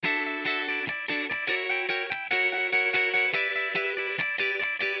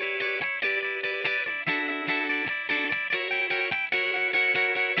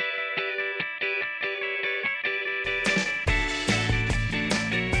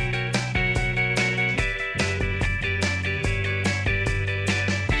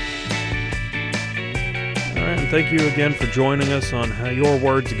thank you again for joining us on Your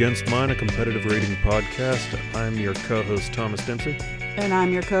Words Against Mine, a competitive reading podcast. I'm your co-host, Thomas Dempsey. And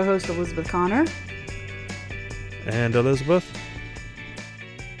I'm your co-host, Elizabeth Connor. And Elizabeth?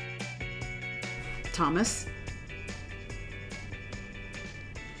 Thomas.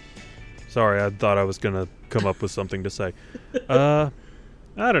 Sorry, I thought I was going to come up with something to say. I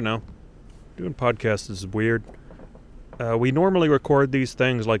don't know. Doing podcasts is weird. We normally record these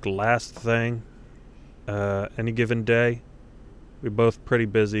things like last thing, any given day. We're both pretty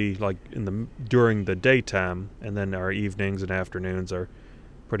busy like during the daytime, and then our evenings and afternoons are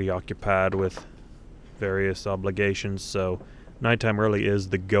pretty occupied with various obligations. So nighttime really is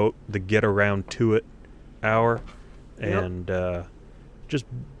the get around to it hour. Yep. And just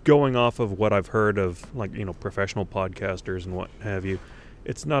going off of what I've heard of, professional podcasters and what have you,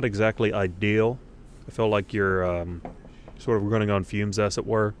 it's not exactly ideal. I feel like you're sort of running on fumes, as it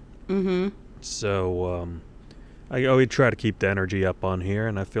were. Mm-hmm. So I always try to keep the energy up on here,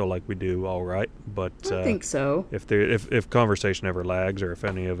 and I feel like we do all right. But I think so. If conversation ever lags, or if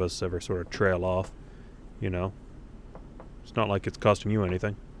any of us ever sort of trail off, it's not like it's costing you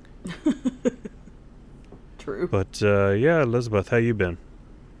anything. True. But yeah, Elizabeth, how you been?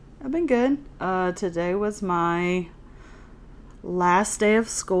 I've been good. Today was my last day of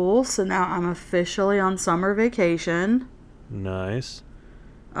school, so now I'm officially on summer vacation. Nice.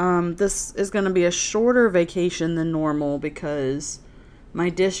 This is going to be a shorter vacation than normal because my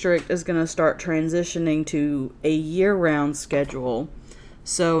district is going to start transitioning to a year-round schedule.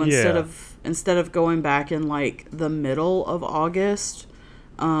 So instead of going back in like the middle of August,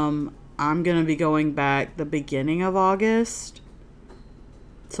 I'm going to be going back the beginning of August.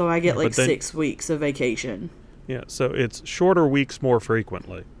 So I get 6 weeks of vacation. Yeah, so it's shorter weeks more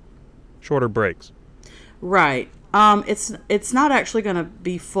frequently. Shorter breaks. Right. It's not actually going to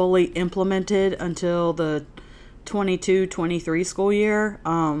be fully implemented until the 22-23 school year.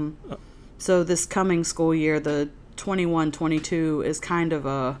 So this coming school year, the 21-22 is kind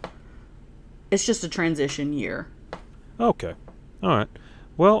of it's just a transition year. Okay. All right.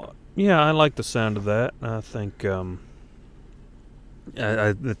 Well, yeah, I like the sound of that. I think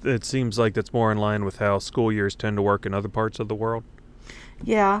it seems like it's more in line with how school years tend to work in other parts of the world.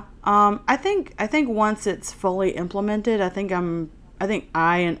 Yeah. I think once it's fully implemented, I think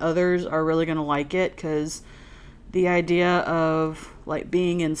I and others are really going to like it, because the idea of like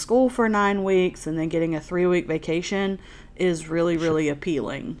being in school for 9 weeks and then getting a 3-week vacation is really, really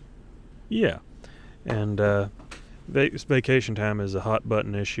appealing. Yeah. And vacation time is a hot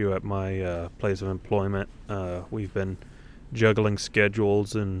button issue at my place of employment. We've been juggling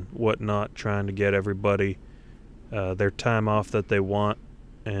schedules and whatnot, trying to get everybody their time off that they want,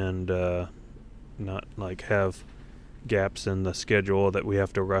 and not like have gaps in the schedule that we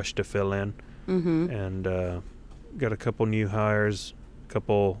have to rush to fill in. Mm-hmm. And got a couple new hires, a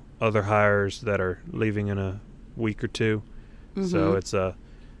couple other hires that are leaving in a week or two. Mm-hmm. So it's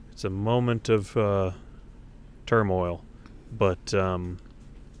a moment of turmoil, but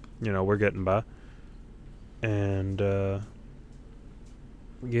we're getting by. And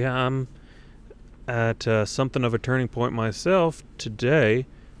yeah, I'm at something of a turning point myself. Today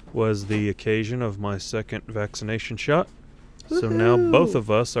was the occasion of my second vaccination shot. Woo-hoo. So now both of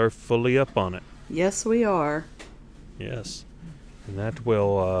us are fully up on it. Yes, we are. Yes. And that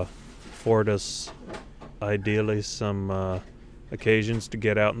will afford us, ideally, some occasions to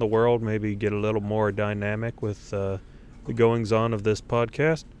get out in the world, maybe get a little more dynamic with the goings-on of this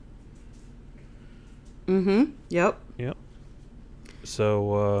podcast. Mm-hmm. Yep.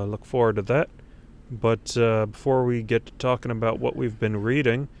 So look forward to that. But before we get to talking about what we've been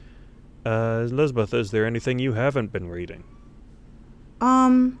reading, Elizabeth, is there anything you haven't been reading?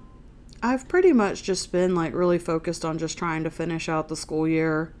 I've pretty much just been like really focused on just trying to finish out the school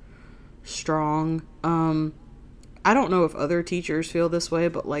year strong. I don't know if other teachers feel this way,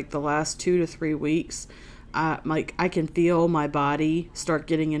 but like the last 2 to 3 weeks, I can feel my body start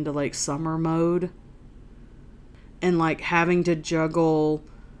getting into like summer mode. And like having to juggle,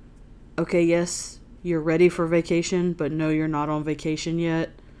 okay, yes, you're ready for vacation, but no, you're not on vacation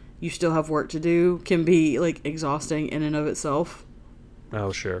yet. You still have work to do, can be like exhausting in and of itself.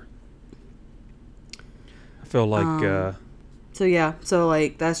 Oh, sure. I feel like... So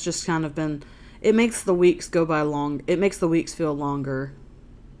like that's just kind of been... It makes the weeks go by long. It makes the weeks feel longer.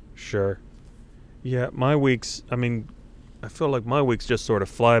 Sure. Yeah, my weeks... I feel like my weeks just sort of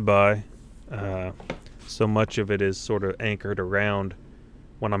fly by. So much of it is sort of anchored around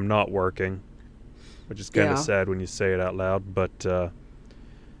when I'm not working, which is kind of sad when you say it out loud. But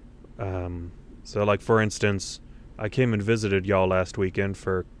so like for instance, I came and visited y'all last weekend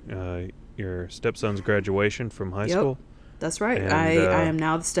for your stepson's graduation from high Yep. school. That's right. And, I am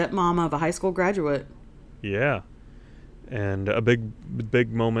now the stepmom of a high school graduate. Yeah. And a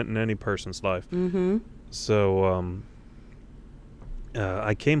big moment in any person's life. Mm-hmm. So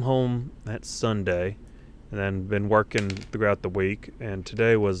I came home that Sunday and then been working throughout the week. And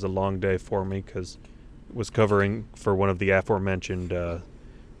today was a long day for me because it was covering for one of the aforementioned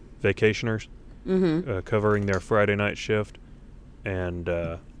vacationers, covering their Friday night shift. And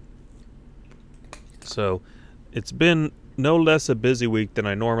so it's been no less a busy week than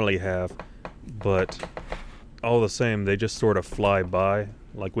I normally have, but all the same, they just sort of fly by.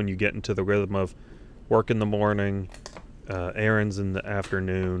 Like when you get into the rhythm of work in the morning, errands in the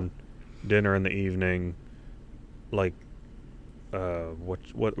afternoon, dinner in the evening, like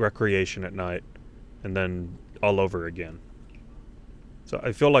what recreation at night, and then all over again. So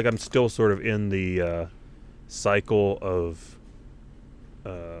I feel like I'm still sort of in the cycle of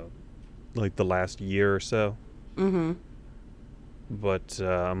like the last year or so. Mm-hmm. But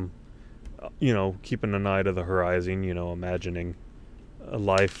keeping an eye to the horizon, imagining a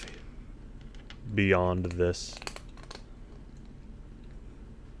life beyond this.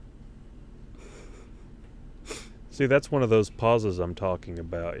 See, that's one of those pauses I'm talking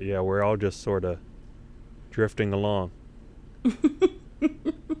about. Yeah, we're all just sort of drifting along.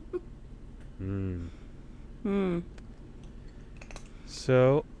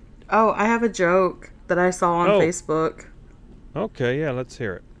 So. Oh, I have a joke that I saw on Facebook. Okay, yeah, let's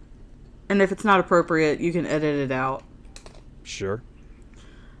hear it. And if it's not appropriate, you can edit it out. Sure.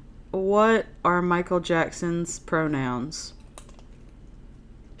 What are Michael Jackson's pronouns?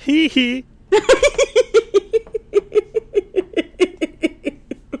 Hee hee.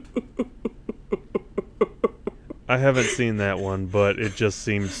 I haven't seen that one, but it just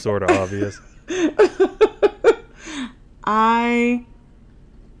seems sort of obvious.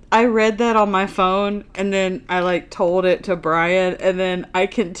 I read that on my phone, and then I told it to Brian, and then I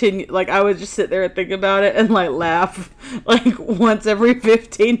continued, I would just sit there and think about it and laugh once every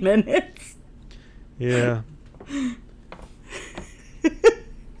 15 minutes. Yeah.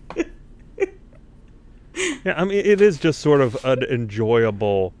 Yeah, I mean, it is just sort of an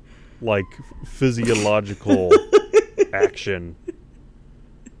enjoyable, physiological action.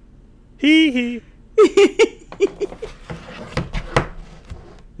 Hee hee.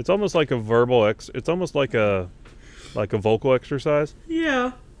 It's almost like a verbal it's almost like a vocal exercise.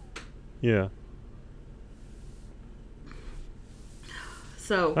 Yeah. Yeah.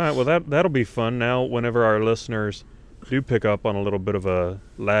 So. All right, well that'll be fun. Now whenever our listeners do pick up on a little bit of a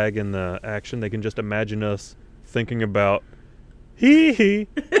lag in the action, they can just imagine us thinking about hee hee.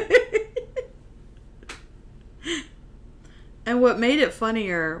 And what made it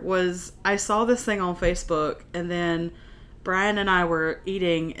funnier was I saw this thing on Facebook, and then Brian and I were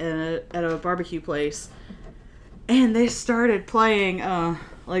eating at a barbecue place, and they started playing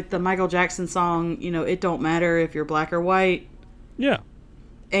the Michael Jackson song, It Don't Matter If You're Black or White. Yeah.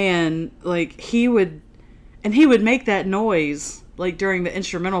 And he would make that noise during the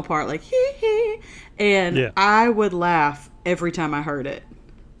instrumental part, hee hee, and yeah. I would laugh every time I heard it.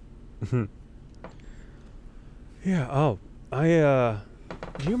 Yeah. Oh,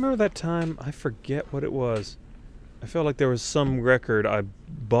 do you remember that time? I forget what it was. I feel like there was some record I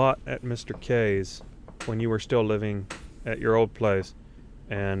bought at Mr. K's when you were still living at your old place,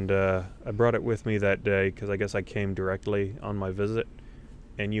 and I brought it with me that day because I guess I came directly on my visit,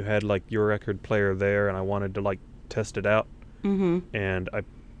 and you had your record player there, and I wanted to test it out. Mm-hmm. And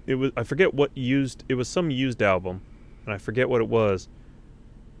I forget what it was some used album, and I forget what it was,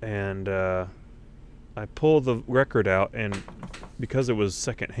 and I pulled the record out, and because it was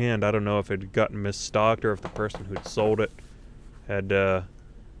secondhand, I don't know if it had gotten misstocked or if the person who'd sold it had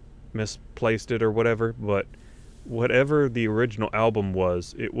misplaced it or whatever, but whatever the original album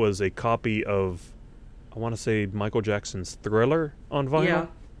was, it was a copy of, I want to say, Michael Jackson's Thriller on vinyl. Yeah.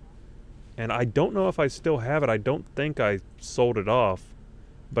 And I don't know if I still have it. I don't think I sold it off,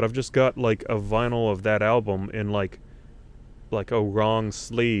 but I've just got a vinyl of that album in a wrong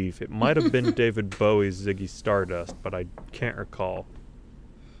sleeve. It might have been David Bowie's Ziggy Stardust, but I can't recall.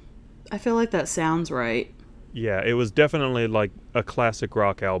 I feel like that sounds right. Yeah, it was definitely a classic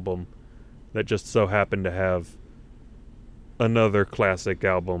rock album that just so happened to have another classic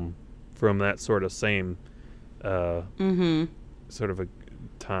album from that sort of same sort of a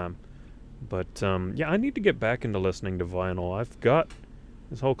time. But yeah, I need to get back into listening to vinyl. I've got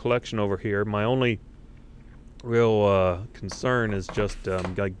this whole collection over here. My only real concern is just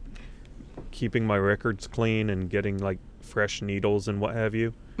keeping my records clean and getting fresh needles and what have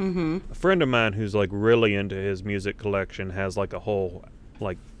you. Mm-hmm. A friend of mine who's really into his music collection has a whole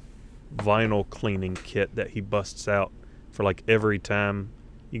vinyl cleaning kit that he busts out for like every time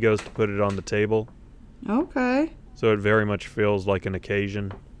he goes to put it on the table. Okay. So it very much feels like an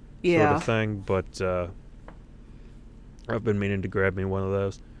occasion Yeah. sort of thing. But I've been meaning to grab me one of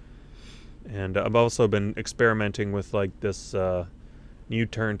those. And I've also been experimenting with like this new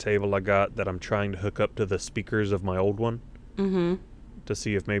turntable I got that I'm trying to hook up to the speakers of my old one. Mm-hmm. To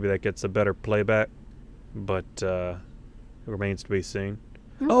see if maybe that gets a better playback. But it remains to be seen.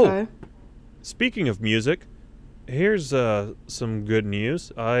 Okay. Oh, speaking of music, here's some good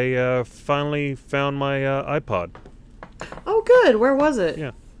news. I finally found my iPod. Oh, good. Where was it?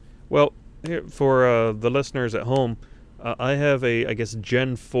 Yeah. Well, here, for the listeners at home, I have a, I guess,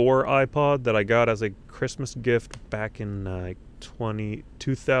 Gen 4 iPod that I got as a Christmas gift back in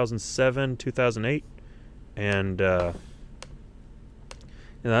 2007, 2008. And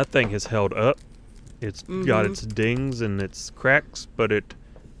that thing has held up. It's got its dings and its cracks, but it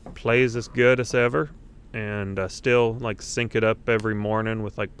plays as good as ever. And I still like sync it up every morning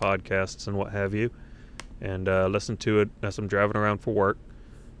with like podcasts and what have you, and listen to it as I'm driving around for work.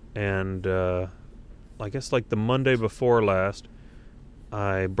 And I guess like the Monday before last,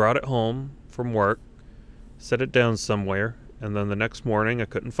 I brought it home from work, set it down somewhere, and then the next morning I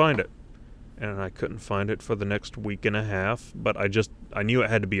couldn't find it. And I couldn't find it for the next week and a half, but I knew it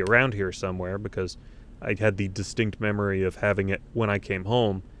had to be around here somewhere because I had the distinct memory of having it when I came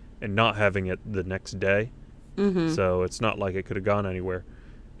home and not having it the next day. Mm-hmm. So it's not like it could have gone anywhere.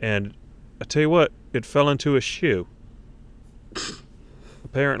 And I tell you what, it fell into a shoe.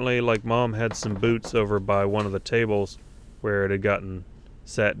 Apparently, like, Mom had some boots over by one of the tables where it had gotten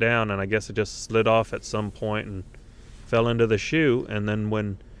sat down, and I guess it just slid off at some point and fell into the shoe. And then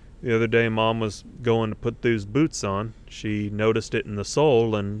when the other day Mom was going to put those boots on, she noticed it in the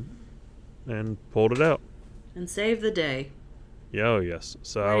sole and pulled it out. And save the day. Yeah, oh yes.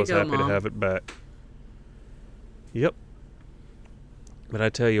 So Way I to was go, happy to Mom. have it back. Yep. But I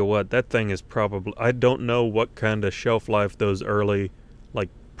tell you what, that thing is probably... I don't know what kind of shelf life those early, like,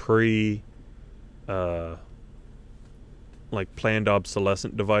 like, planned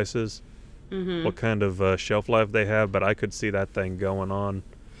obsolescent devices, what kind of shelf life they have, but I could see that thing going on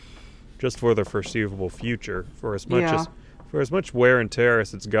just for the foreseeable future. For as much wear and tear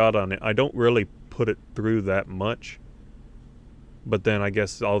as it's got on it, I don't really put it through that much. But then I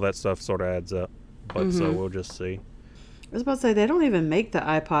guess all that stuff sort of adds up. But so we'll just see. I was about to say, they don't even make the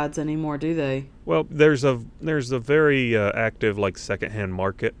iPods anymore, do they? Well, there's a very active like secondhand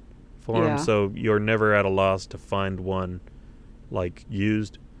market for them, so you're never at a loss to find one like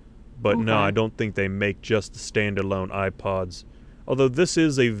used. But no, Okay. I don't think they make just the standalone iPods. Although this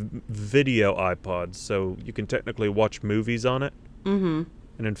is a video iPod, so you can technically watch movies on it. Mm-hmm.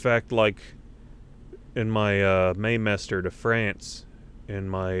 And in fact, like in my Maymester to France in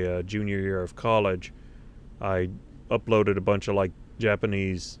my junior year of college, I uploaded a bunch of like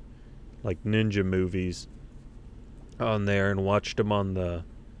Japanese like ninja movies on there and watched them on the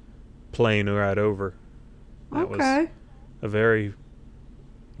plane right over. That was a very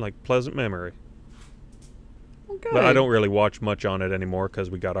like pleasant memory. Okay. But I don't really watch much on it anymore because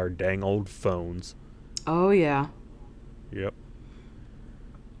we got our dang old phones. Oh, yeah. Yep.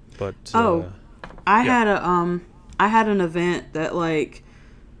 But I had an event that, like,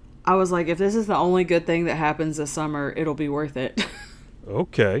 I was like, if this is the only good thing that happens this summer, it'll be worth it.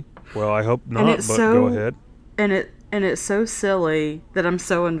 okay. Well, I hope not, but go ahead. And it's so silly that I'm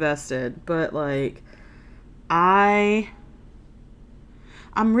so invested, but like I'm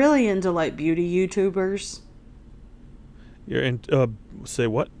really into like beauty YouTubers. You're in say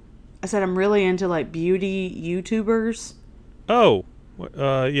what? I said I'm really into like beauty YouTubers. Oh.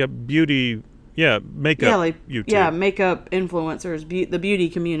 Yeah, beauty, yeah, makeup YouTube. Yeah, makeup influencers, the beauty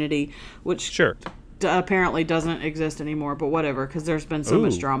community, which Sure. Apparently doesn't exist anymore, but whatever, because there's been so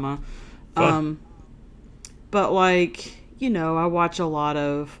much drama. Fun. But like, you know, I watch a lot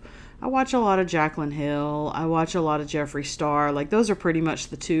of Jaclyn Hill. I watch a lot of Jeffree Star. Like, those are pretty much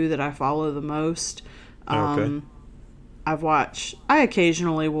the two that I follow the most. Okay. I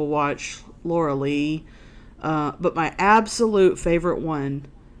occasionally will watch Laura Lee. But my absolute favorite one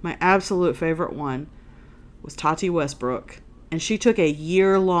was Tati Westbrook. And she took a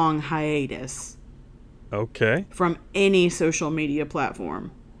year-long hiatus Okay. from any social media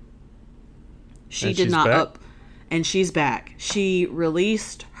platform. She And did she's not back? and she's back. She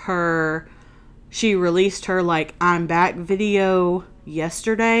released her like I'm back video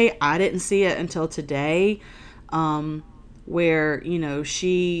yesterday. I didn't see it until today. Where, you know,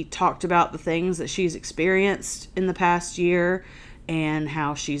 she talked about the things that she's experienced in the past year and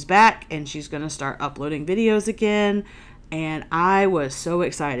how she's back and she's going to start uploading videos again. And I was so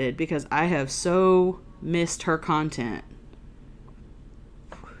excited because I have so missed her content.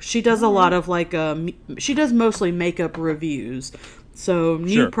 She does a lot of like, she does mostly makeup reviews. So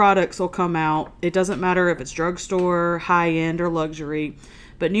new products will come out. It doesn't matter if it's drugstore, high-end, or luxury.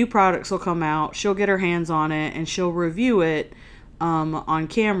 But new products will come out. She'll get her hands on it and she'll review it on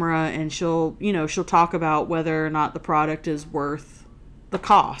camera. And she'll talk about whether or not the product is worth the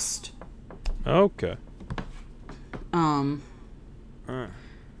cost. Okay.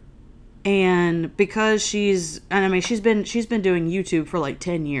 And because she's been doing YouTube for like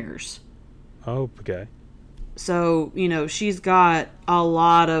 10 years. Okay. So, she's got a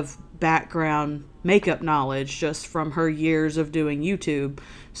lot of background makeup knowledge just from her years of doing YouTube.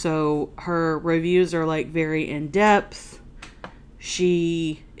 So her reviews are like very in depth.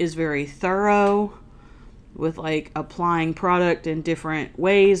 She is very thorough with like applying product in different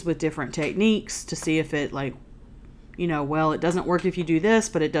ways with different techniques to see if it like, well, it doesn't work if you do this,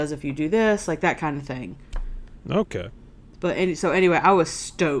 but it does if you do this, like that kind of thing. Okay. So anyway, I was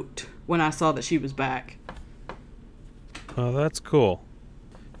stoked when I saw that she was back. Oh, that's cool.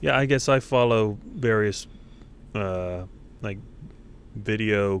 Yeah, I guess I follow various like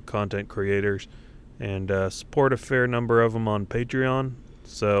video content creators and support a fair number of them on Patreon.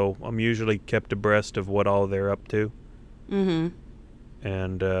 So I'm usually kept abreast of what all they're up to. Mm-hmm.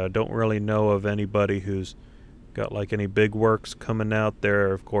 And don't really know of anybody who's got like any big works coming out. There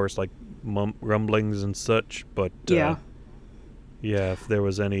are, of course, like rumblings and such. But yeah, if there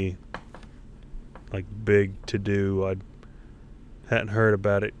was any like big to do, I hadn't heard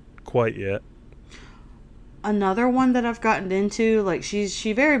about it quite yet. Another one that I've gotten into, like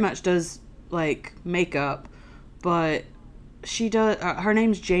she very much does like makeup, but she does. Her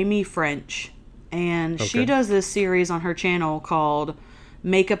name's Jamie French, and she does this series on her channel called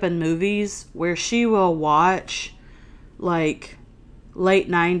Makeup and Movies, where she will watch like late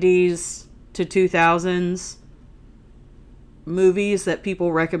 90s to 2000s movies that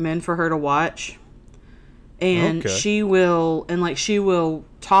people recommend for her to watch. And she will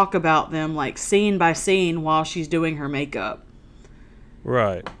talk about them like scene by scene while she's doing her makeup.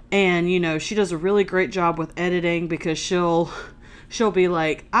 Right. And she does a really great job with editing because she'll be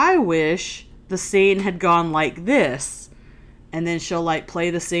like, I wish the scene had gone like this. And then she'll like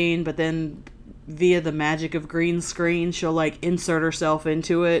play the scene, but then via the magic of green screen, she'll like insert herself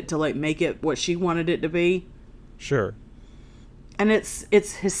into it to like make it what she wanted it to be. Sure. And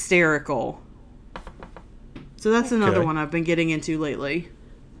it's hysterical. So that's another one I've been getting into lately.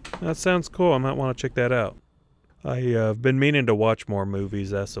 That sounds cool. I might want to check that out. I've been meaning to watch more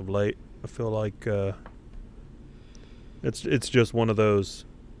movies as of late. I feel like it's just one of those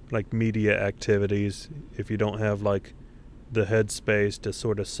like media activities. If you don't have like the headspace to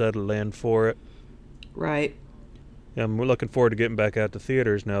sort of settle in for it. Right. Yeah, I'm looking forward to getting back out to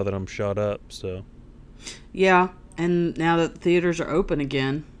theaters now that I'm shot up. So. Yeah, and now that the theaters are open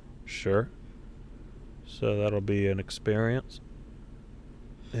again. Sure. So that'll be an experience.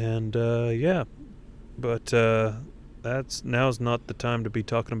 And, but now's not the time to be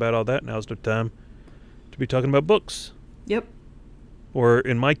talking about all that. Now's the time to be talking about books. Yep. Or,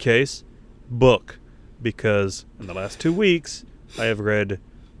 in my case, book. Because in the last 2 weeks, I have read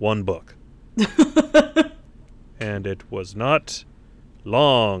one book. And it was not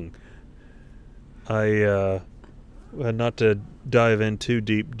long. Not to dive in too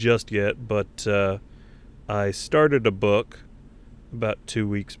deep just yet, but I started a book about 2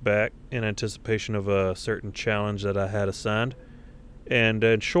 weeks back in anticipation of a certain challenge that I had assigned, and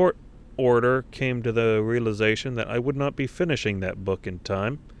in short order came to the realization that I would not be finishing that book in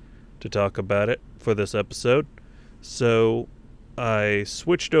time to talk about it for this episode. So I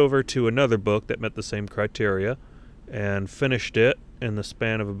switched over to another book that met the same criteria and finished it in the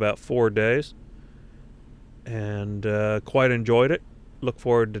span of about 4 days, and quite enjoyed it. Look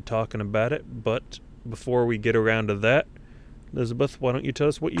forward to talking about it, but before we get around to that, Elizabeth, why don't you tell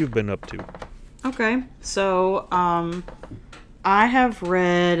us what you've been up to? Okay, so I have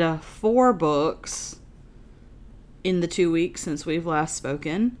read 4 books in the 2 weeks since we've last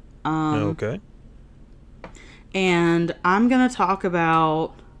spoken. Okay. And I'm going to talk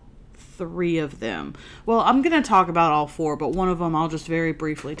about 3 of them. Well, I'm going to talk about all 4, but one of them I'll just very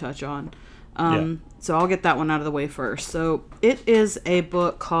briefly touch on. So I'll get that one out of the way first. So it is a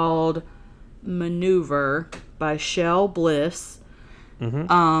book called Maneuver by Shel Bliss.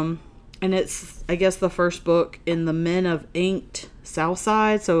 Mm-hmm. And it's, I guess, the first book in the Men of Inked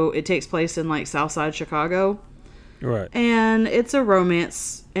Southside. So it takes place in like Southside Chicago. Right. And it's a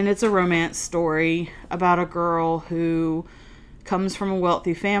romance story about a girl who comes from a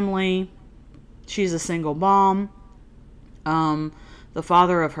wealthy family. She's a single mom. The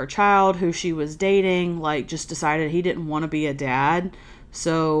father of her child, who she was dating, like, just decided he didn't want to be a dad.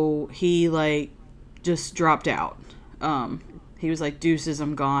 So he, like, just dropped out. He was like, deuces,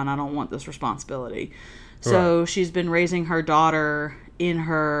 I'm gone. I don't want this responsibility. So she's been raising her daughter in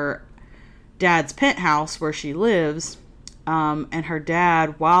her dad's penthouse where she lives. And her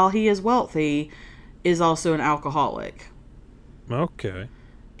dad, while he is wealthy, is also an alcoholic. Okay.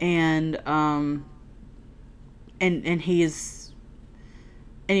 And he's,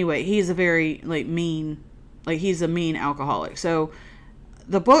 anyway, he's a very, like, mean, like, he's a mean alcoholic. So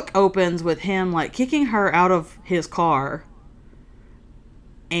the book opens with him, like, kicking her out of his car.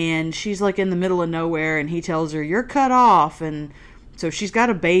 And she's, like, in the middle of nowhere, and he tells her, you're cut off. And so she's got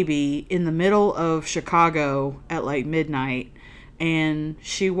a baby in the middle of Chicago at, like, midnight. And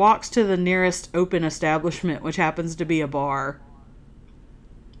she walks to the nearest open establishment, which happens to be a bar,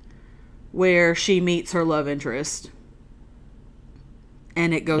 where she meets her love interest.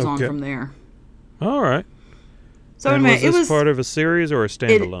 And it goes on from there. All right. So and anyway, was this part of a series or a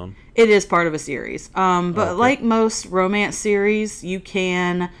standalone? It is part of a series. But like most romance series, you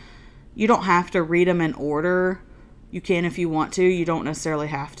don't have to read them in order. You can if you want to. You don't necessarily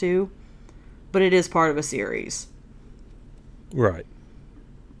have to. But it is part of a series. Right.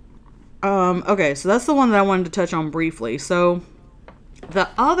 Okay, so that's the one that I wanted to touch on briefly. So the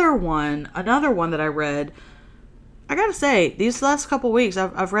other one, another one that I read, I gotta say, these last couple weeks,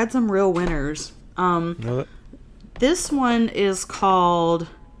 I've read some real winners. This one is called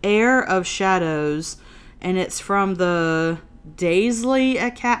Heir of Shadows, and it's from the Daisley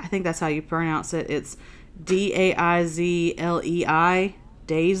Academy. I think that's how you pronounce it. It's Daizlei,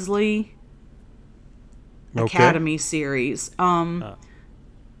 Daisley Academy series.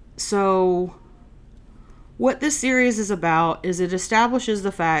 So what this series is about is it establishes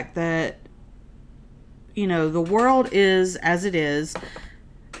the fact that, you know, the world is as it is,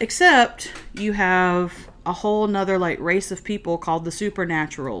 except you have a whole nother, like, race of people called the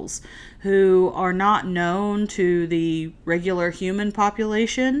Supernaturals, who are not known to the regular human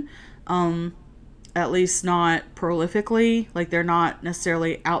population, at least not prolifically. Like, they're not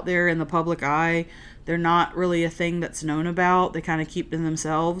necessarily out there in the public eye. They're not really a thing that's known about. They kind of keep to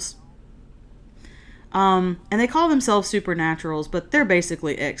themselves. And they call themselves Supernaturals, but they're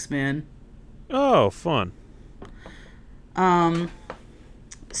basically X-Men. Oh, fun.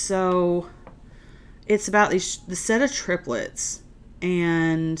 So it's about the set of triplets,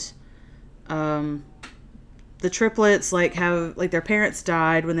 and the triplets, like, have, like, their parents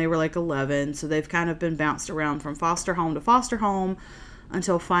died when they were, like, 11, so they've kind of been bounced around from foster home to foster home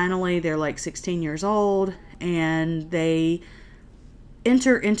until finally they're, like, 16 years old, and they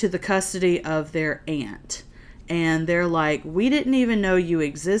enter into the custody of their aunt. And they're like, we didn't even know you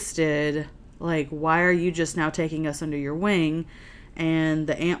existed. Like, why are you just now taking us under your wing? And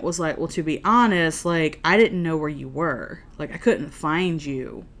the aunt was like, well, to be honest, like, I didn't know where you were. Like, I couldn't find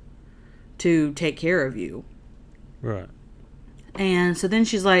you to take care of you. Right. And so then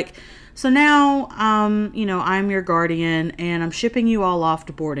she's like, so now, you know, I'm your guardian, and I'm shipping you all off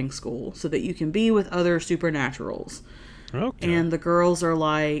to boarding school so that you can be with other supernaturals. Okay. And the girls are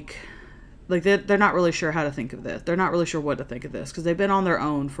like they're not really sure how to think of this. They're not really sure what to think of this, because they've been on their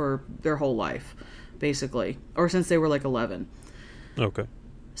own for their whole life, basically, or since they were, like, 11. Okay.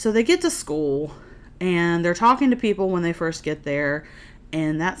 So they get to school, and they're talking to people when they first get there,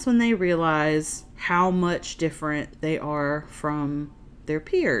 and that's when they realize how much different they are from their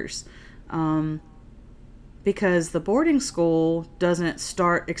peers. Because the boarding school doesn't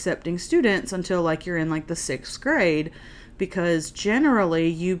start accepting students until, like, you're in, like, the 6th grade, because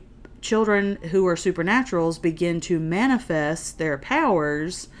generally children who are supernaturals begin to manifest their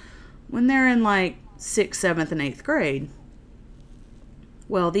powers when they're in, like, 6th, 7th, and 8th grade.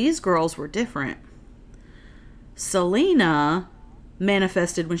 Well, these girls were different. Selena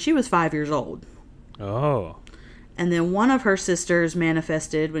manifested when she was 5 years old. Oh. And then one of her sisters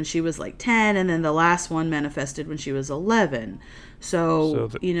manifested when she was, like, 10, and then the last one manifested when she was 11.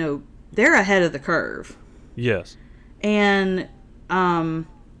 So you know, they're ahead of the curve. Yes. And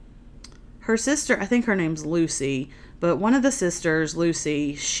her sister, I think her name's Lucy, but one of the sisters,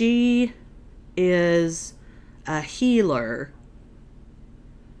 Lucy, she is a healer.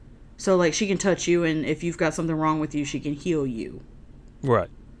 So, like, she can touch you, and if you've got something wrong with you, she can heal you. Right.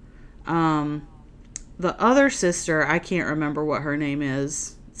 The other sister, I can't remember what her name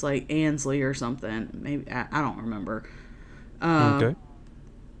is. It's like Ansley or something. Maybe, I don't remember. Okay.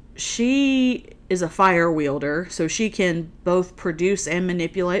 She is a fire wielder, so she can both produce and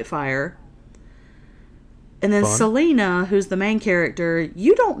manipulate fire. And then Selena, who's the main character,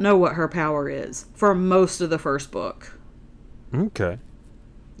 you don't know what her power is for most of the first book. Okay.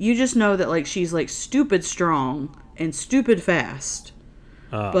 You just know that like she's like stupid strong and stupid fast.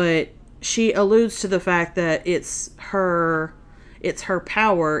 But she alludes to the fact that it's her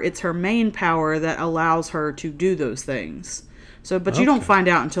power, it's her main power that allows her to do those things. So, but you don't find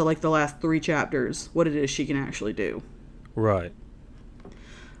out until like the last 3 chapters what it is she can actually do. Right.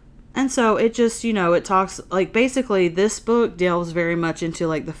 And so it just, it talks, like, basically this book delves very much into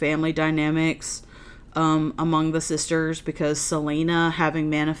like the family dynamics among the sisters, because Selena, having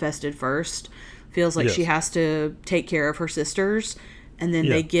manifested first, feels like she has to take care of her sisters. And then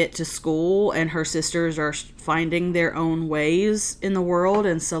they get to school and her sisters are finding their own ways in the world.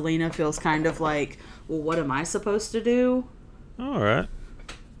 And Selena feels kind of like, well, what am I supposed to do? All right.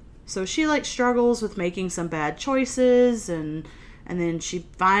 So she like struggles with making some bad choices, and then she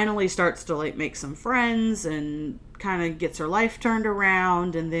finally starts to like make some friends and kind of gets her life turned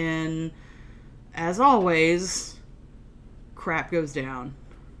around. And then, as always, crap goes down.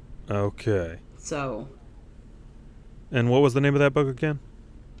 Okay. So... And what was the name of that book again?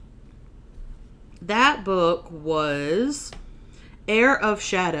 That book was Heir of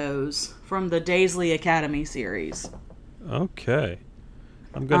Shadows from the Daisley Academy series. Okay.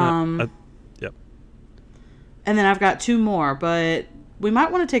 I'm gonna... yep. And then I've got 2 more, but we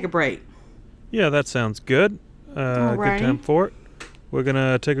might want to take a break. Yeah, that sounds good. Good time for it. We're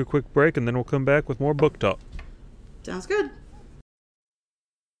gonna take a quick break and then we'll come back with more book talk. Sounds good.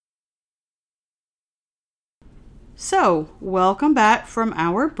 So, welcome back from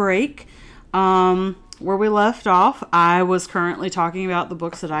our break. Where we left off, I was currently talking about the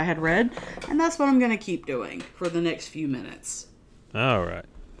books that I had read, and that's what I'm going to keep doing for the next few minutes. All right.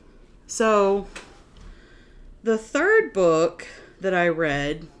 So, the third book that I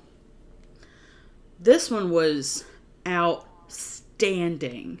read, this one was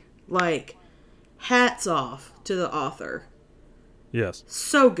outstanding. Like, hats off to the author. Yes.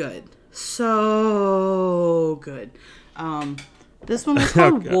 So good. So good. This one was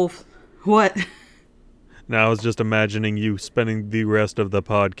called Wolf. What? Now I was just imagining you spending the rest of the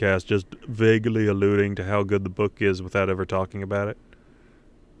podcast just vaguely alluding to how good the book is without ever talking about it.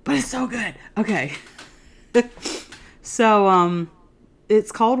 But it's so good. Okay. So,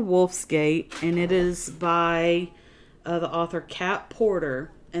 it's called Wolf's Gate, and it is by the author Kat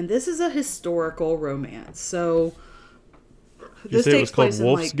Porter, and this is a historical romance. So, this takes place in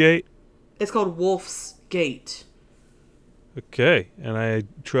Wolf's Gate? It's called Wolf's Gate. Okay, and I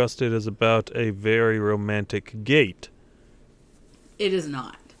trust it is about a very romantic gate. It is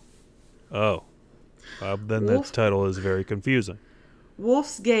not. Oh. Then that title is very confusing.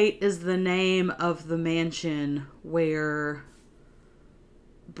 Wolf's Gate is the name of the mansion where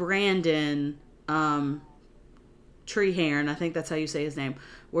Brandon Treeherne, I think that's how you say his name,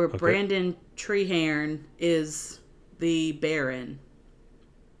 where Brandon Treeherne is the Baron.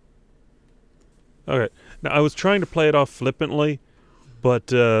 Okay. Now, I was trying to play it off flippantly,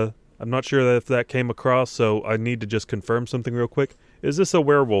 but I'm not sure if that came across, so I need to just confirm something real quick. Is this a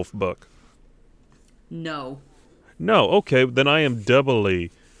werewolf book? No. No, okay, then I am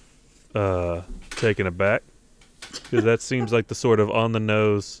doubly taken aback, because that seems like the sort of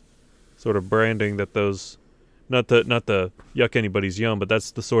on-the-nose sort of branding that those... Not the yuck anybody's yum, but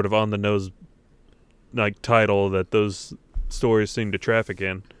that's the sort of on-the-nose like title that those stories seem to traffic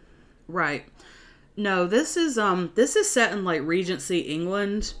in. Right. No, this is set in like Regency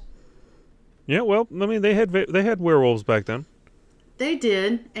England. Yeah, well, I mean they had werewolves back then. They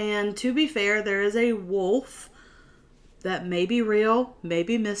did, and to be fair, there is a wolf that may be real, may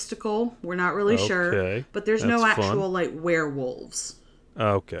be mystical. We're not really sure, but there's no actual like werewolves.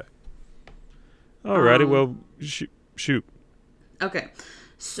 Okay. Alrighty, well, shoot. Okay,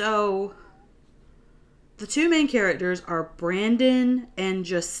 so the 2 main characters are Brandon and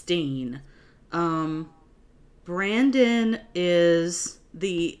Justine. Brandon is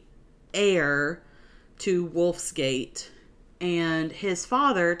the heir to Wolf's Gate, and his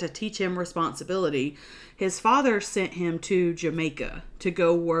father, to teach him responsibility, his father sent him to Jamaica to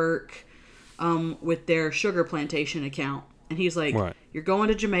go work with their sugar plantation account. And he's like, You're going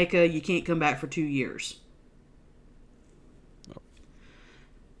to Jamaica, you can't come back for 2 years. Oh.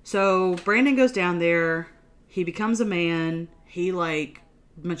 So Brandon goes down there, he becomes a man, he like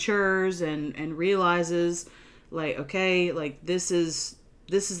matures and realizes like, okay, like this is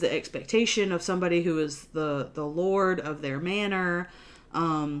the expectation of somebody who is the lord of their manor,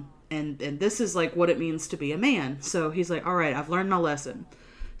 and this is like what it means to be a man. So he's like, all right, I've learned my lesson.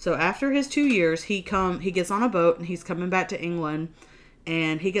 So after his 2 years, he gets on a boat and he's coming back to England,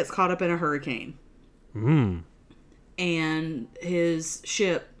 and he gets caught up in a hurricane. And his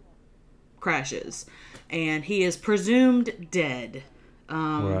ship crashes, and he is presumed dead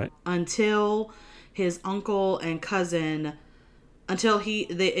Right. until his uncle and cousin. Until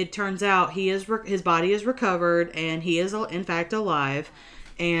it turns out his body is recovered and he is in fact alive,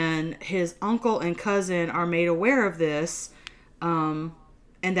 and his uncle and cousin are made aware of this, and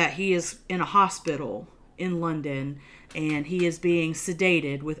that he is in a hospital in London and he is being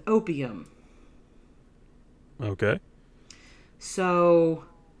sedated with opium. Okay. So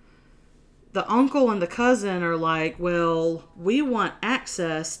the uncle and the cousin are like, well, we want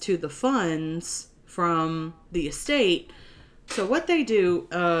access to the funds from the estate. So what they do,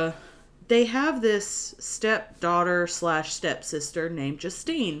 they have this stepdaughter / stepsister named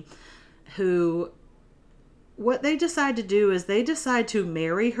Justine, who, what they decide to do is they decide to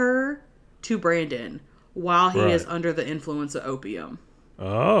marry her to Brandon while he is under the influence of opium.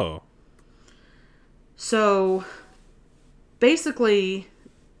 Oh. So basically,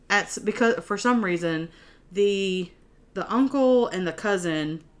 because for some reason, the uncle and the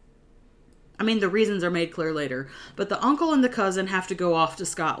cousin, I mean, the reasons are made clear later, but the uncle and the cousin have to go off to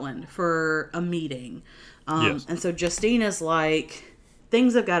Scotland for a meeting. Yes. And so Justine is like,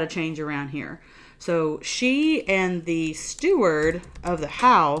 things have got to change around here. So she and the steward of the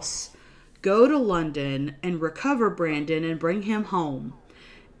house go to London and recover Brandon and bring him home,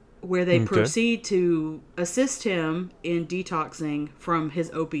 where they proceed to assist him in detoxing from his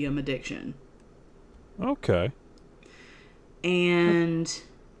opium addiction. Okay. And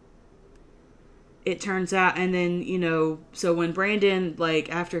it turns out, and then, so when Brandon,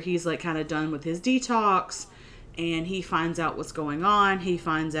 after he's, kind of done with his detox, and he finds out what's going on, he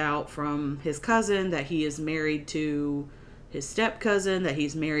finds out from his cousin that he is married to his step-cousin, that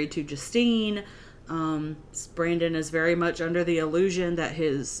he's married to Justine. Brandon is very much under the illusion that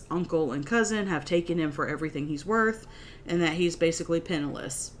his uncle and cousin have taken him for everything he's worth, and that he's basically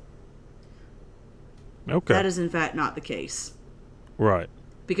penniless. Okay. That is, in fact, not the case. Right.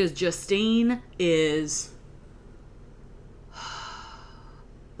 Because Justine is...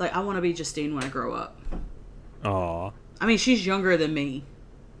 I want to be Justine when I grow up. Aw. I mean, she's younger than me.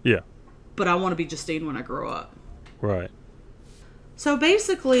 Yeah. But I want to be Justine when I grow up. Right. So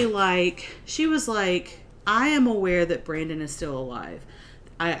basically, she was like, I am aware that Brandon is still alive.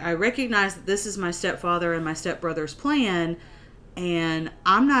 I recognize that this is my stepfather and my stepbrother's plan, and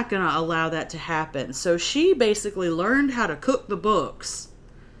I'm not going to allow that to happen. So she basically learned how to cook the books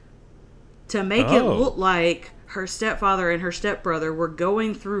to make it look like her stepfather and her stepbrother were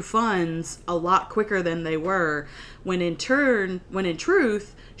going through funds a lot quicker than they were, when in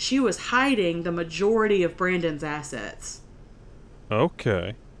truth, she was hiding the majority of Brandon's assets.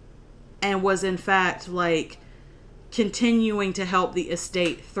 Okay. And was in fact continuing to help the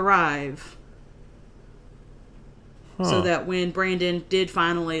estate thrive. So that when Brandon did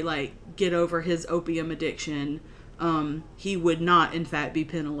finally get over his opium addiction, he would not in fact be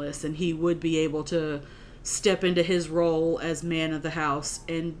penniless, and he would be able to step into his role as man of the house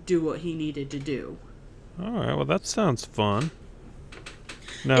and do what he needed to do. All right. Well, that sounds fun.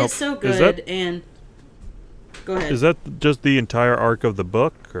 Now, it's so good. And go ahead. Is that just the entire arc of the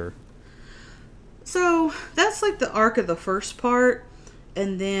book, or? So that's the arc of the first part,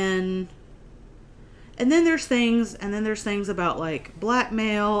 and then there's things about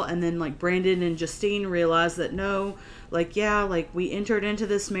blackmail, and then Brandon and Justine realize that no, we entered into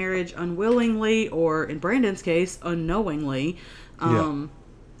this marriage unwillingly, or in Brandon's case, unknowingly,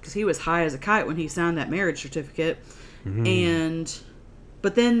 because he was high as a kite when he signed that marriage certificate,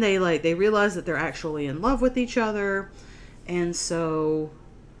 but then they realize that they're actually in love with each other, and so,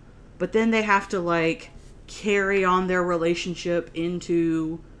 but then they have to carry on their relationship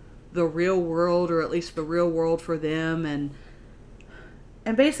into the real world, or at least the real world for them,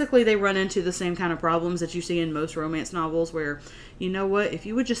 and basically they run into the same kind of problems that you see in most romance novels, where, you know what, if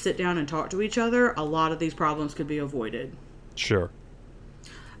you would just sit down and talk to each other, a lot of these problems could be avoided. Sure.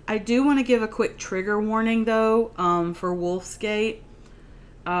 I do want to give a quick trigger warning, though, for Wolf's Gate.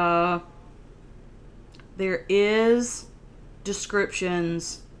 There is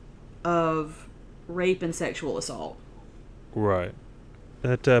descriptions of rape and sexual assault. Right.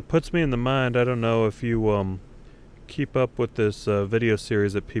 That puts me in the mind, I don't know if you keep up with this video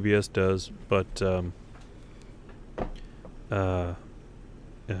series that PBS does, but I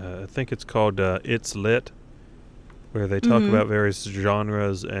think it's called It's Lit, where they talk about various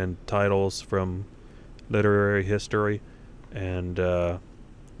genres and titles from literary history, and the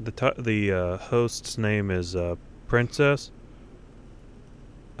host's name is Princess.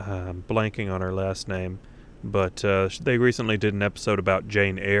 I'm blanking on her last name, but they recently did an episode about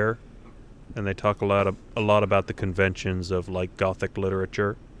Jane Eyre, and they talk a lot about the conventions of Gothic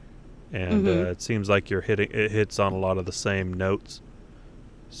literature, and it seems like it hits on a lot of the same notes.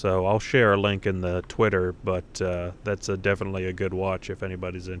 So I'll share a link in the Twitter, but that's definitely a good watch if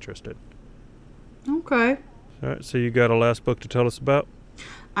anybody's interested. Okay. All right, so you got a last book to tell us about?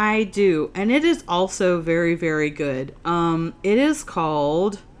 I do, and it is also very, very good. It is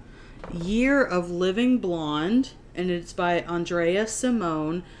called Year of Living Blonde, and it's by Andrea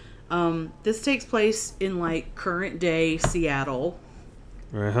Simone. This takes place in like current day Seattle.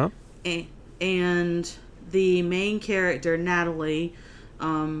 Uh-huh. And the main character, Natalie,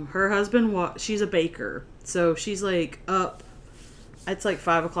 her husband, she's a baker. So she's like up, it's like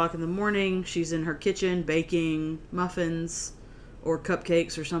 5 o'clock in the morning. She's in her kitchen baking muffins or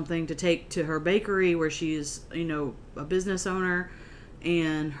cupcakes or something to take to her bakery where she's, a business owner.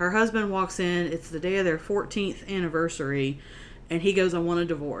 And her husband walks in. It's the day of their 14th anniversary. And he goes, I want a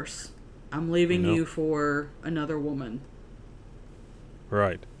divorce. I'm leaving you for another woman.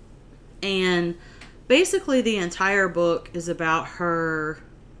 Right. And basically the entire book is about her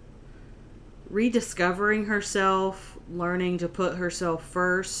rediscovering herself, learning to put herself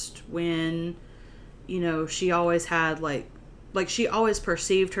first when, she always had like she always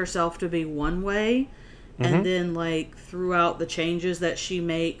perceived herself to be one way. Mm-hmm. And then like throughout the changes that she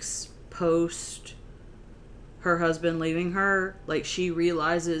makes post her husband leaving her, like she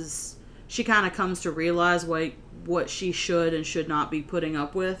kind of comes to realize like what she should and should not be putting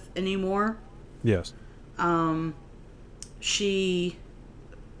up with anymore. Yes. She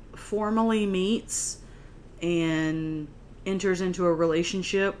formally meets and enters into a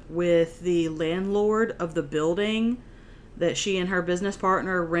relationship with the landlord of the building that she and her business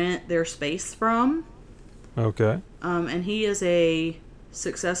partner rent their space from. Okay. And he is a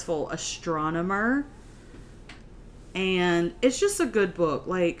successful astronomer. And it's just a good book.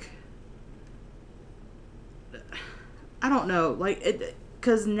 Like, I don't know. Like,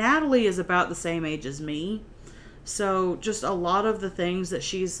 because Natalie is about the same age as me. So just a lot of the things that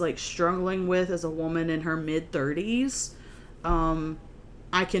she's like struggling with as a woman in her mid-30s,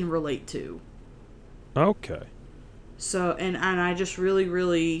 I can relate to. Okay. So, and I just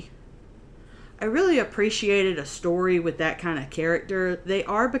really appreciated a story with that kind of character. They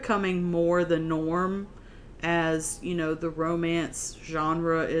are becoming more the norm as, the romance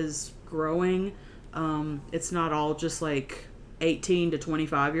genre is growing. It's not all just like 18 to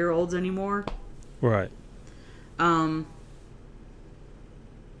 25 year olds anymore. Right.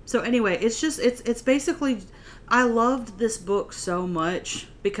 So anyway, it's basically, I loved this book so much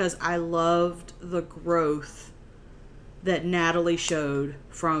because I loved the growth that Natalie showed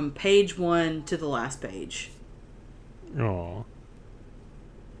from page 1 to the last page. Aw.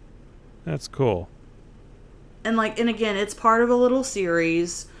 That's cool. And again, it's part of a little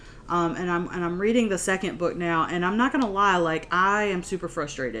series. And I'm reading the second book now, and I'm not gonna lie, like I am super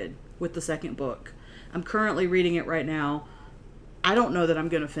frustrated with the second book. I'm currently reading it right now. I don't know that I'm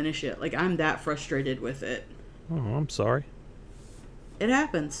gonna finish it. Like I'm that frustrated with it. Oh, I'm sorry. It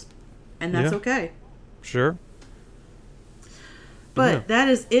happens, and that's okay. Sure. But that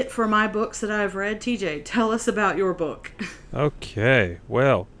is it for my books that I've read. TJ, tell us about your book. Okay,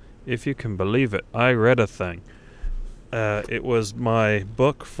 well, if you can believe it, I read a thing. It was my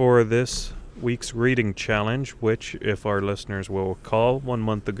book for this week's reading challenge, which, if our listeners will recall, 1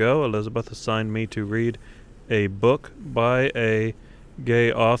 month ago, Elizabeth assigned me to read a book by a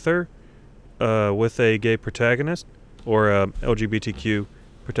gay author with a gay protagonist, or a LGBTQ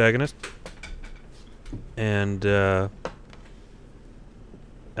protagonist. And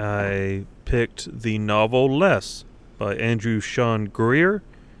I picked the novel Less by Andrew Sean Greer.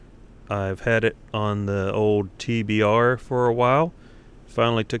 I've had it on the old TBR for a while.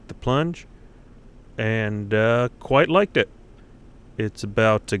 Finally took the plunge and quite liked it. It's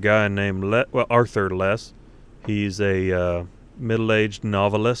about a guy named Arthur Less. He's a middle-aged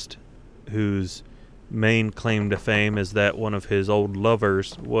novelist whose main claim to fame is that one of his old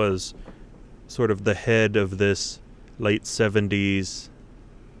lovers was sort of the head of this late 70s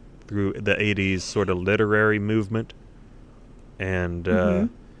through the 80s sort of literary movement. And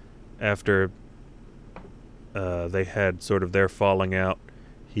after they had sort of their falling out,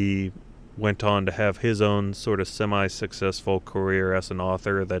 he went on to have his own sort of semi-successful career as an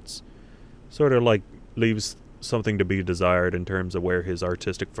author that's sort of like leaves something to be desired in terms of where his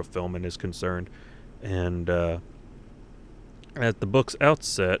artistic fulfillment is concerned. And at the book's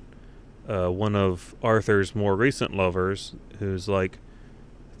outset, one of Arthur's more recent lovers, who's like,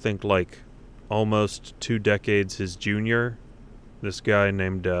 I think like almost 2 decades his junior, this guy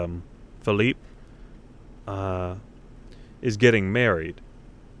named Philippe, is getting married.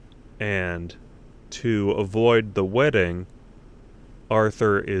 And to avoid the wedding,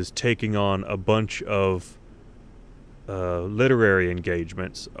 Arthur is taking on a bunch of literary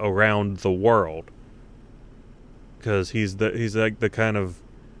engagements around the world, because he's like the kind of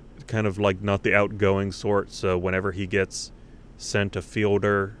like not the outgoing sort. So whenever he gets sent a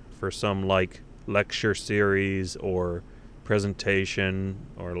fielder for some like lecture series or presentation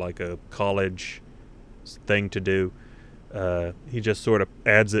or like a college thing to do, he just sort of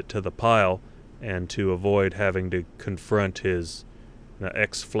adds it to the pile, and to avoid having to confront his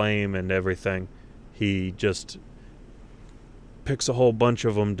ex-flame and everything, he just picks a whole bunch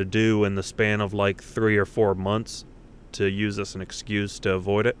of them to do in the span of like 3 or 4 months to use as an excuse to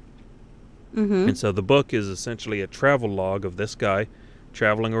avoid it. Mm-hmm. And so the book is essentially a travel log of this guy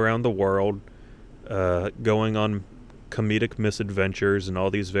traveling around the world, going on comedic misadventures in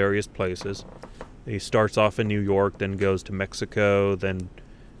all these various places. He starts off in New York, then goes to Mexico, then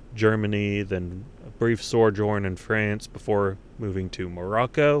Germany, then a brief sojourn in France before moving to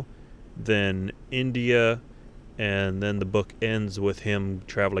Morocco, then India, and then the book ends with him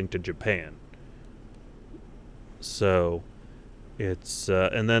traveling to Japan. So it's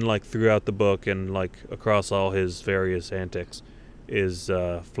and then like throughout the book and like across all his various antics is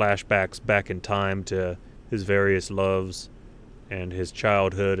flashbacks back in time to his various loves and his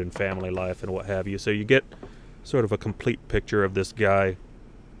childhood and family life and what have you. So you get sort of a complete picture of this guy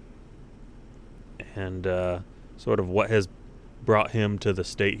and sort of what has brought him to the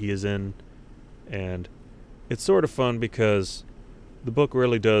state he is in. And it's sort of fun because the book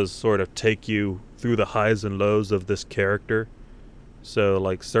really does sort of take you through the highs and lows of this character. So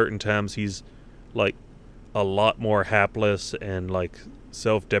like certain times he's like a lot more hapless and like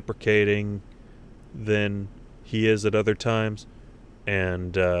self-deprecating than he is at other times.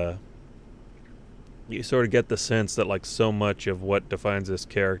 And you sort of get the sense that like so much of what defines this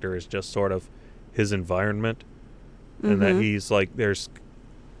character is just sort of his environment. Mm-hmm. And that he's like, there's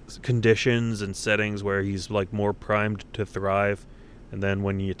conditions and settings where he's like more primed to thrive, and then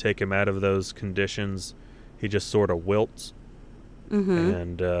when you take him out of those conditions, he just sort of wilts. Mm-hmm.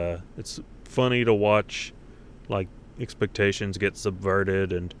 And it's funny to watch like expectations get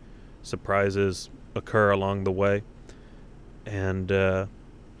subverted and surprises occur along the way. And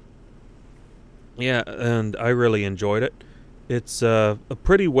yeah, and I really enjoyed it. It's a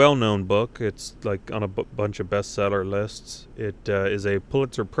pretty well-known book. It's like on a bunch of bestseller lists. It is a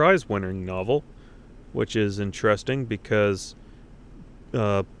Pulitzer Prize winning novel, which is interesting because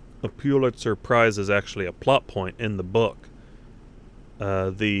a Pulitzer Prize is actually a plot point in the book.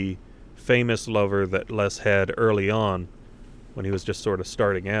 The famous lover that Les had early on, when he was just sort of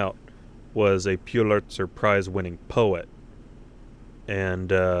starting out, was a Pulitzer Prize winning poet. And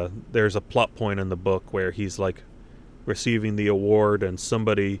there's a plot point in the book where he's like receiving the award, and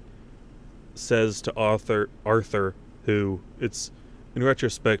somebody says to Arthur, who, it's in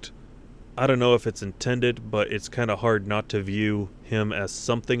retrospect, I don't know if it's intended, but it's kind of hard not to view him as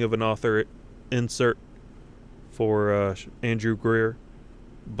something of an author insert for Andrew Greer.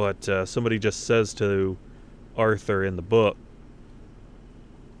 But somebody just says to Arthur in the book,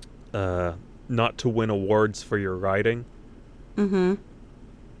 not to win awards for your writing. Mm-hmm.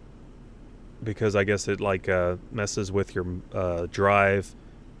 Because I guess it like messes with your drive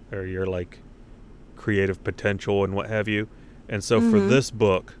or your like creative potential and what have you. And so for this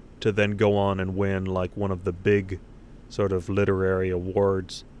book to then go on and win like one of the big sort of literary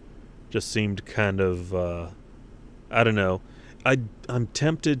awards just seemed kind of I don't know. I'm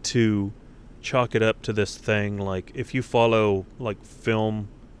tempted to chalk it up to this thing like, if you follow like film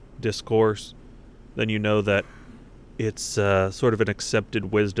discourse, then you know that it's sort of an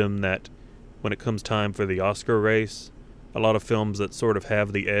accepted wisdom that when it comes time for the Oscar race, a lot of films that sort of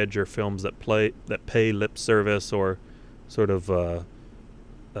have the edge are films that pay lip service or sort of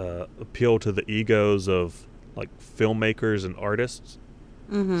appeal to the egos of like filmmakers and artists.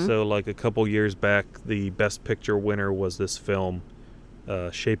 Mm-hmm. So like a couple years back, the Best Picture winner was this film,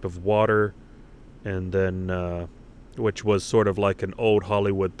 Shape of Water, and then which was sort of like an old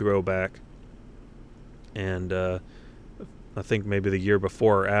Hollywood throwback. And I think maybe the year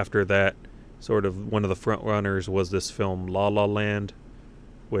before or after that, sort of one of the front runners was this film La La Land,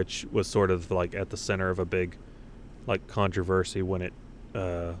 which was sort of like at the center of a big like controversy when it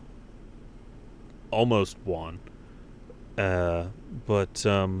almost won. But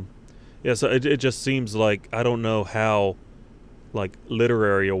yeah, so it just seems like, I don't know how like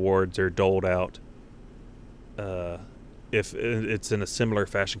literary awards are doled out if it's in a similar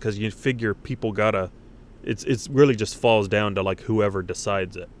fashion, because you figure people gotta, it's really just falls down to like whoever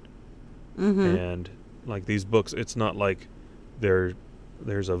decides it. Mm-hmm. And like these books, it's not like there's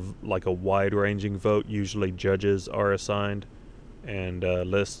a like a wide-ranging vote. Usually judges are assigned, and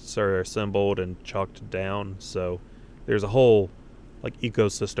lists are assembled and chalked down. So there's a whole like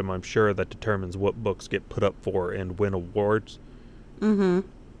ecosystem, I'm sure, that determines what books get put up for and win awards. Mm-hmm.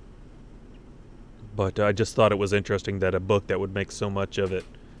 But I just thought it was interesting that a book that would make so much of it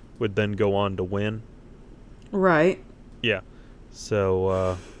would then go on to win. Right. Yeah.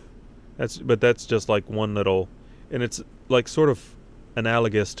 So that's just like one little, and it's like sort of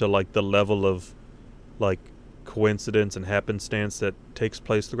analogous to like the level of like coincidence and happenstance that takes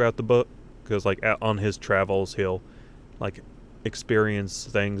place throughout the book, because like on his travels he'll like experience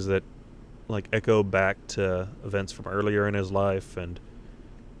things that like echo back to events from earlier in his life, and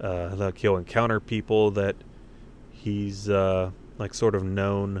like he'll encounter people that he's like sort of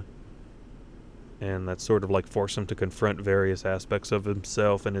known, and that sort of like force him to confront various aspects of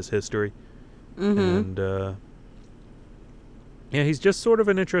himself and his history. Mm-hmm. And yeah, he's just sort of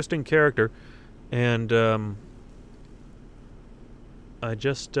an interesting character, and I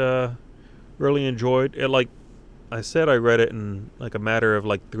just really enjoyed it. Like I said, I read it in like a matter of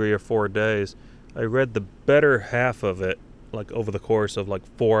like 3 or 4 days. I read the better half of it like over the course of like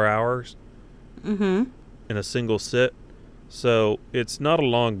 4 hours Mm-hmm. in a single sit. So it's not a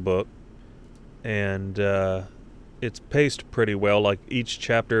long book, and it's paced pretty well. Like each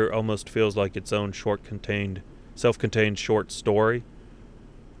chapter almost feels like its own self-contained short story,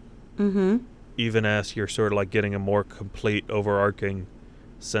 Mm-hmm. even as you're sort of like getting a more complete, overarching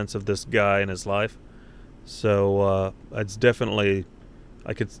sense of this guy and his life. So it's definitely,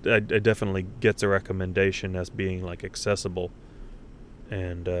 I definitely gets a recommendation as being like accessible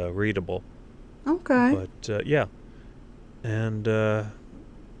and readable. Okay. But yeah, and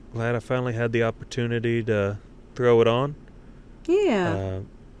glad I finally had the opportunity to throw it on. Yeah.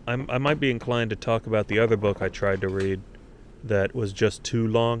 I might be inclined to talk about the other book I tried to read that was just too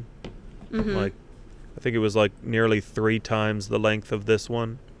long. Mm-hmm. Like, I think it was like nearly 3 times the length of this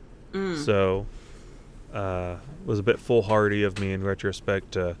one. So, it was a bit foolhardy of me in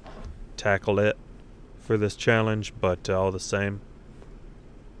retrospect to tackle it for this challenge, but all the same,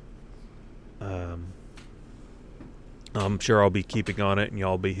 I'm sure I'll be keeping on it, and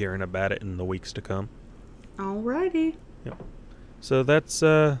y'all be hearing about it in the weeks to come. Alrighty. So that's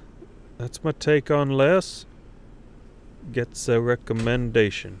my take on Les. Gets a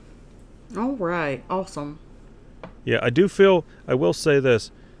recommendation. All right. Awesome. Yeah, I will say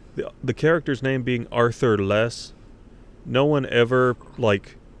this, the character's name being Arthur Les, no one ever,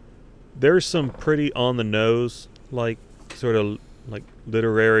 like, there's some pretty on the nose, like, sort of, like,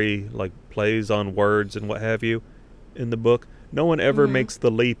 literary, like, plays on words and what have you in the book. No one ever makes the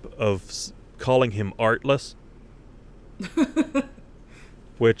leap of calling him Artless,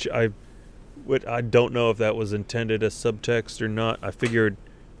 which I don't know if that was intended as subtext or not. I figured,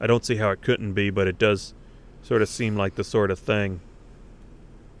 I don't see how it couldn't be, but it does sort of seem like the sort of thing.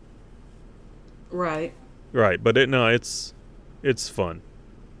 Right. Right, but it's fun.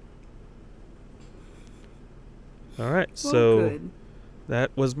 All right, Well, so good.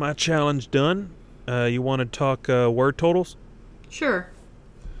 that was my challenge done. You want to talk word totals? Sure.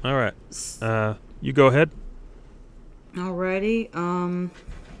 All right. You go ahead. Alrighty.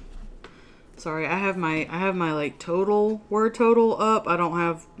 Sorry, I have my like total word total up. I don't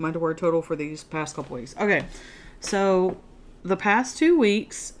have my word total for these past couple weeks. Okay. So the past 2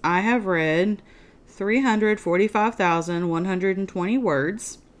 weeks I have read 345,120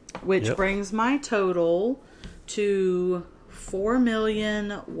 words, which brings my total to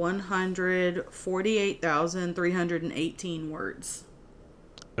 4,148,318 words.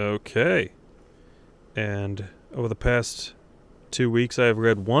 Okay. And over the past 2 weeks, I have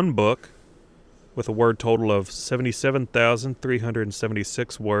read one book with a word total of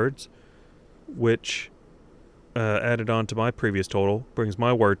 77,376 words, which, added on to my previous total, brings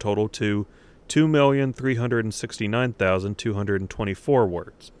my word total to 2,369,224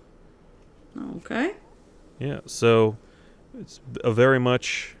 words. Okay. Yeah, so it's a very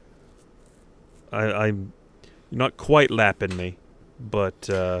much, I'm not quite lapping me, but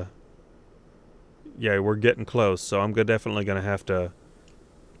yeah, we're getting close, so I'm definitely going to have to,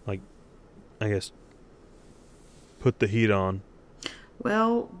 like, I guess, put the heat on.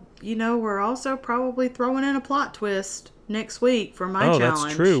 Well, we're also probably throwing in a plot twist next week for my challenge. Oh,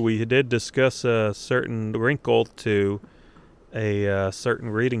 that's true. We did discuss a certain wrinkle to a certain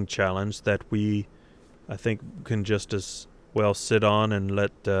reading challenge that I think, can just as well sit on and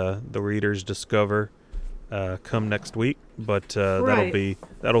let the readers discover come next week. But Right.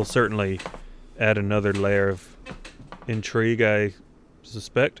 that'll certainly add another layer of intrigue, I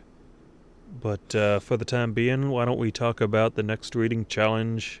suspect. But for the time being, why don't we talk about the next reading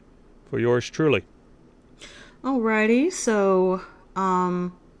challenge for yours truly? Alrighty, so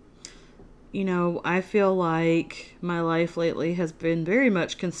You know, I feel like my life lately has been very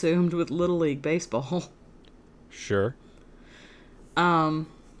much consumed with Little League Baseball. Sure. And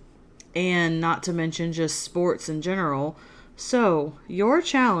not to mention just sports in general. So, your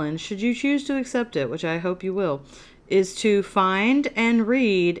challenge, should you choose to accept it, which I hope you will, is to find and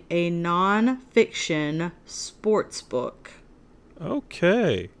read a non-fiction sports book.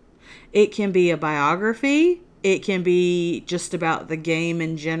 Okay. It can be a biography. It can be just about the game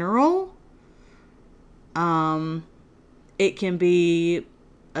in general. It can be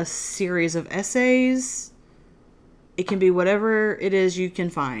a series of essays. It can be whatever it is you can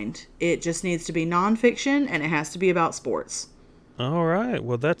find. It just needs to be nonfiction, and it has to be about sports. All right.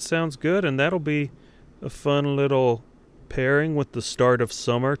 Well, that sounds good, and that'll be a fun little pairing with the start of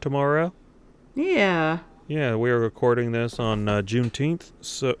summer tomorrow. Yeah. Yeah, we are recording this on Juneteenth.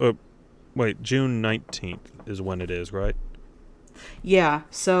 So, June 19th is when it is, right? Yeah.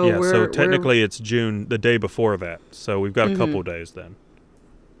 So yeah. So technically, it's June, the day before that. So we've got a couple days then.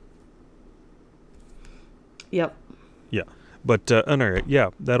 Yep. Yeah. But anyway, yeah,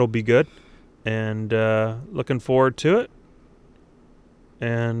 that'll be good, and looking forward to it.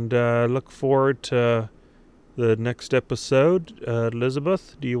 And look forward to the next episode.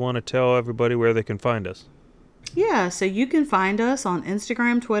 Elizabeth, do you want to tell everybody where they can find us? Yeah, so you can find us on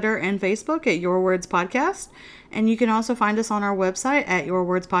Instagram, Twitter, and Facebook at Your Words Podcast. And you can also find us on our website at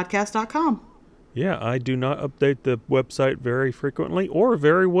yourwordspodcast.com. Yeah, I do not update the website very frequently or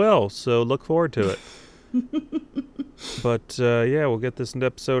very well, so look forward to it. But, yeah, we'll get this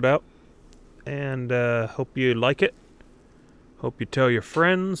episode out. And hope you like it. Hope you tell your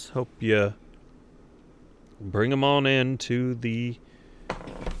friends. Hope you bring them on in to the...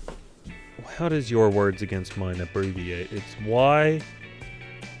 How does Your Words Against Mine abbreviate? It's YWAM.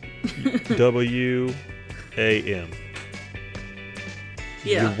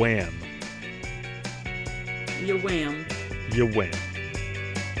 Yeah. You wham. You wham. You wham.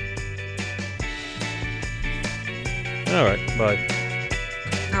 All right, bye.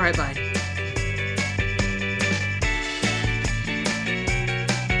 All right, bye.